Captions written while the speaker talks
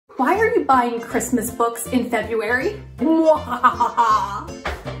Why are you buying Christmas books in February?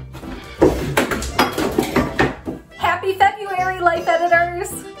 Happy February, Life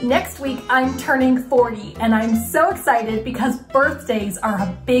Editors! Next week, I'm turning 40, and I'm so excited because birthdays are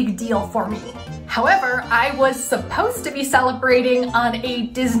a big deal for me. However, I was supposed to be celebrating on a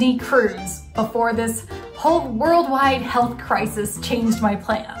Disney cruise before this whole worldwide health crisis changed my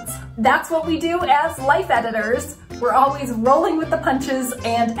plans. That's what we do as Life Editors. We're always rolling with the punches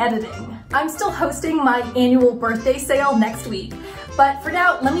and editing. I'm still hosting my annual birthday sale next week, but for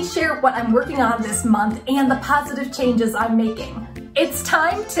now, let me share what I'm working on this month and the positive changes I'm making. It's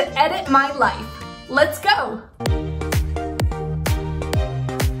time to edit my life. Let's go!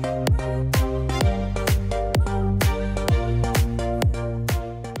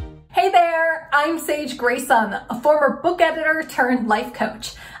 Hey there, I'm Sage Grayson, a former book editor turned life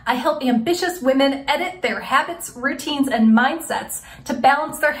coach. I help ambitious women edit their habits, routines, and mindsets to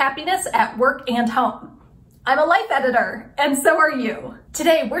balance their happiness at work and home. I'm a life editor, and so are you.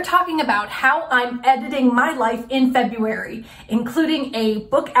 Today, we're talking about how I'm editing my life in February, including a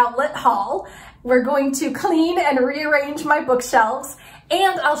book outlet haul. We're going to clean and rearrange my bookshelves,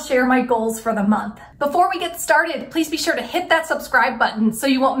 and I'll share my goals for the month. Before we get started, please be sure to hit that subscribe button so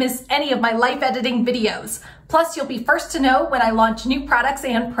you won't miss any of my life editing videos. Plus, you'll be first to know when I launch new products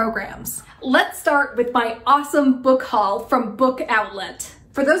and programs. Let's start with my awesome book haul from Book Outlet.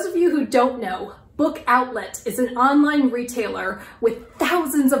 For those of you who don't know, Book Outlet is an online retailer with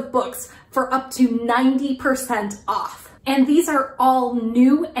thousands of books for up to 90% off. And these are all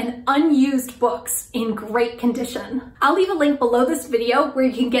new and unused books in great condition. I'll leave a link below this video where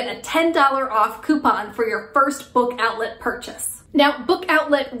you can get a $10 off coupon for your first Book Outlet purchase. Now, Book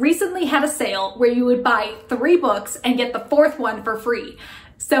Outlet recently had a sale where you would buy 3 books and get the 4th one for free.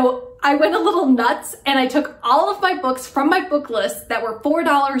 So I went a little nuts and I took all of my books from my book list that were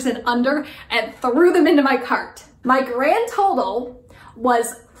 $4 and under and threw them into my cart. My grand total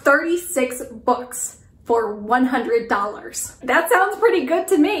was 36 books for $100. That sounds pretty good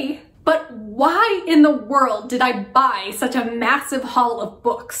to me. But why in the world did I buy such a massive haul of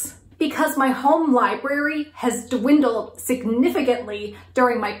books? Because my home library has dwindled significantly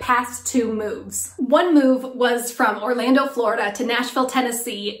during my past 2 moves. One move was from Orlando, Florida to Nashville,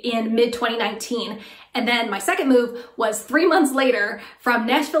 Tennessee in mid-2019. And then my second move was 3 months later from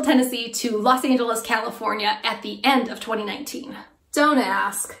Nashville, Tennessee to Los Angeles, California at the end of 2019. Don't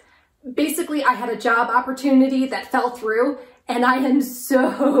ask. Basically, I had a job opportunity that fell through, and I am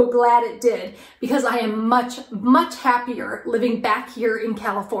so glad it did because I am much happier living back here in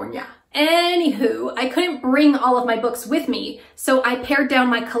California. Anywho, I couldn't bring all of my books with me, so I pared down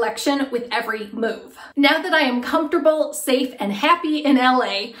my collection with every move. Now that I am comfortable, safe, and happy in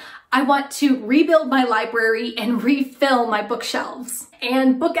LA, I want to rebuild my library and refill my bookshelves.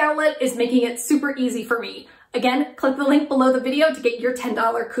 And Book Outlet is making it super easy for me. Again, click the link below the video to get your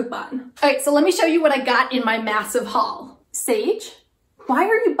 $10 coupon. All right, so let me show you what I got in my massive haul. Sage, why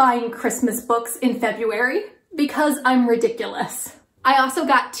are you buying Christmas books in February? Because I'm ridiculous. I also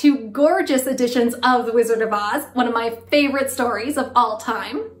got 2 gorgeous editions of The Wizard of Oz, one of my favorite stories of all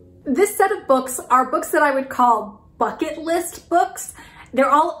time. This set of books are books that I would call bucket list books. They're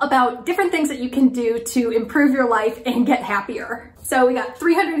all about different things that you can do to improve your life and get happier. So we got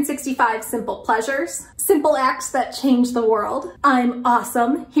 365 Simple Pleasures, Simple Acts That Change the World, I'm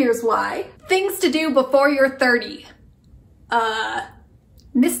Awesome, Here's Why, Things to Do Before You're 30.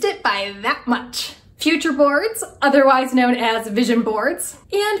 Missed it by that much. Future Boards, otherwise known as Vision Boards.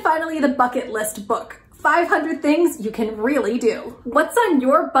 And finally, the bucket list book, 500 Things You Can Really Do. What's on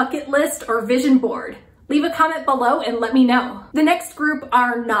your bucket list or vision board? Leave a comment below and let me know. The next group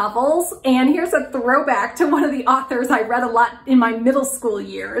are novels, and here's a throwback to one of the authors I read a lot in my middle school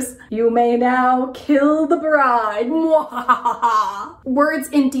years. You May Now Kill the Bride. Words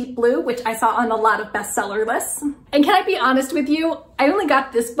in Deep Blue, which I saw on a lot of bestseller lists. And can I be honest with you? I only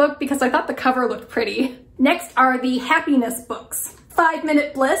got this book because I thought the cover looked pretty. Next are the happiness books. 5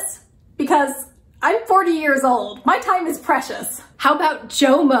 Minute Bliss, because I'm 40 years old. My time is precious. How about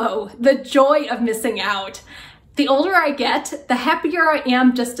JOMO, the joy of missing out? The older I get, the happier I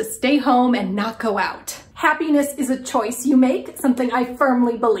am just to stay home and not go out. Happiness is a choice you make, something I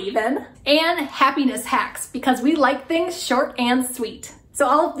firmly believe in. And happiness hacks, because we like things short and sweet. So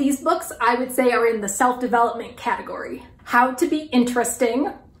all of these books I would say are in the self-development category. How to Be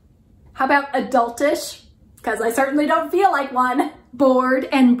Interesting. How about adultish? Because I certainly don't feel like one. Bored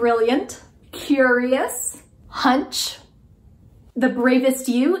and Brilliant. Curious, Hunch, The Bravest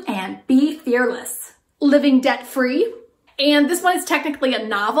You, and Be Fearless. Living Debt-Free, And this one is technically a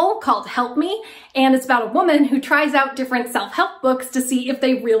novel called Help Me, and it's about a woman who tries out different self-help books to see if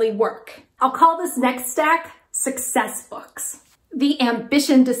they really work. I'll call this next stack Success Books. The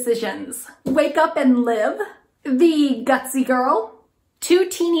Ambition Decisions, Wake Up and Live, The Gutsy Girl, two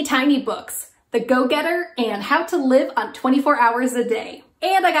teeny tiny books, The Go-Getter and How to Live on 24 Hours a Day.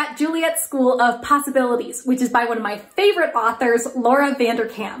 And I got Juliet's School of Possibilities, which is by one of my favorite authors, Laura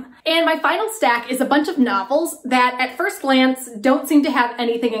Vanderkam. And my final stack is a bunch of novels that at first glance don't seem to have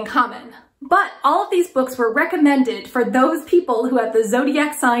anything in common. But all of these books were recommended for those people who have the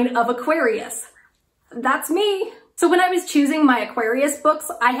zodiac sign of Aquarius. That's me. So when I was choosing my Aquarius books,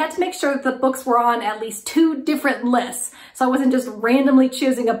 I had to make sure that the books were on at least 2 different lists. So I wasn't just randomly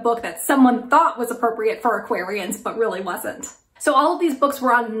choosing a book that someone thought was appropriate for Aquarians, but really wasn't. So all of these books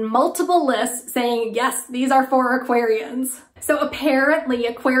were on multiple lists saying, yes, these are for Aquarians. So apparently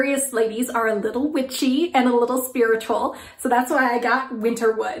Aquarius ladies are a little witchy and a little spiritual. So that's why I got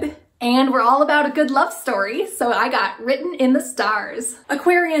Winterwood. And we're all about a good love story, so I got Written in the Stars.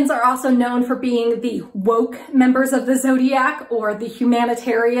 Aquarians are also known for being the woke members of the zodiac, or the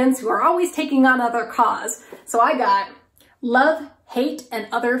humanitarians who are always taking on other cause. So I got Love, Hate, and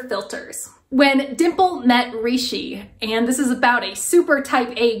Other Filters. When Dimple Met Rishi, and this is about a super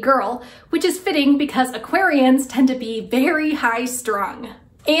type A girl, which is fitting because Aquarians tend to be very high strung.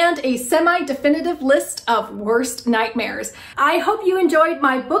 And a semi-definitive list of worst nightmares. I hope you enjoyed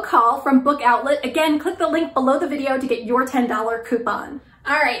my book haul from Book Outlet. Again, click the link below the video to get your $10 coupon.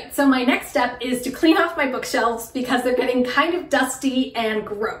 Alright, so my next step is to clean off my bookshelves because they're getting kind of dusty and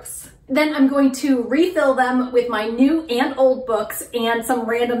gross. Then I'm going to refill them with my new and old books and some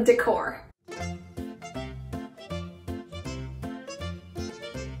random decor.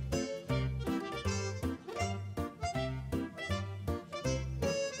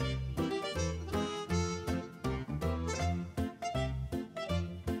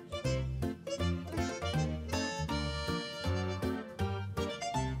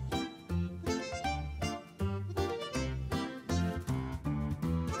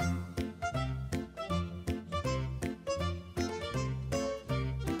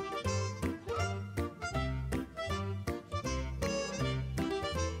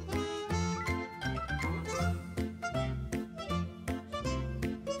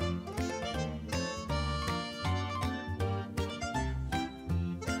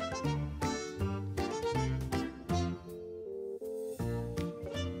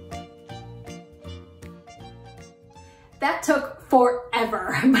 That took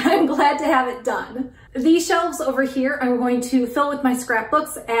forever, but I'm glad to have it done. These shelves over here I'm going to fill with my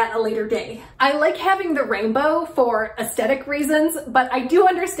scrapbooks at a later day. I like having the rainbow for aesthetic reasons, but I do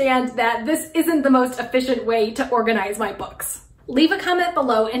understand that this isn't the most efficient way to organize my books. Leave a comment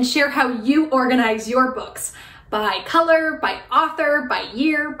below and share how you organize your books. By color, by author, by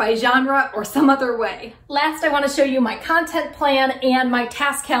year, by genre, or some other way. Last, I want to show you my content plan and my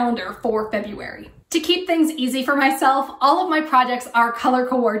task calendar for February. To keep things easy for myself, all of my projects are color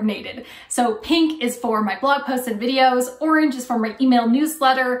coordinated. So pink is for my blog posts and videos, orange is for my email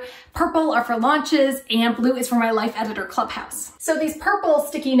newsletter, purple are for launches, and blue is for my Life Editor Clubhouse. So these purple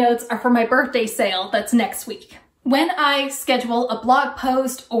sticky notes are for my birthday sale that's next week. When I schedule a blog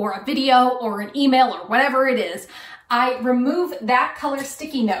post or a video or an email or whatever it is, I remove that color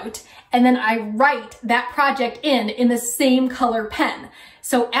sticky note and then I write that project in the same color pen.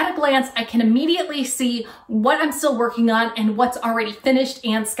 So at a glance, I can immediately see what I'm still working on and what's already finished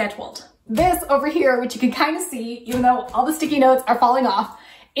and scheduled. This over here, which you can kind of see, even though all the sticky notes are falling off,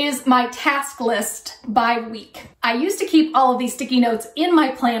 is my task list by week. I used to keep all of these sticky notes in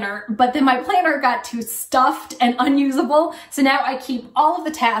my planner, but then my planner got too stuffed and unusable, so now I keep all of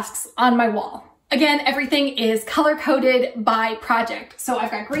the tasks on my wall. Again, everything is color-coded by project. So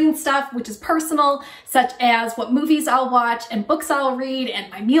I've got green stuff, which is personal, such as what movies I'll watch and books I'll read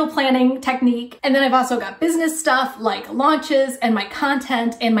and my meal planning technique. And then I've also got business stuff like launches and my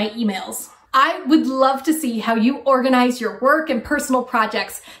content and my emails. I would love to see how you organize your work and personal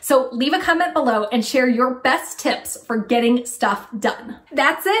projects, so leave a comment below and share your best tips for getting stuff done.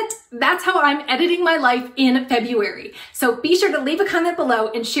 That's it. That's how I'm editing my life in February. So be sure to leave a comment below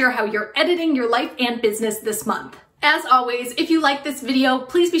and share how you're editing your life and business this month. As always, if you like this video,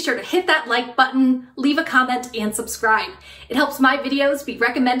 please be sure to hit that like button, leave a comment, and subscribe. It helps my videos be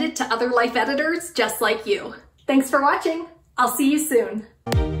recommended to other life editors just like you. Thanks for watching. I'll see you soon.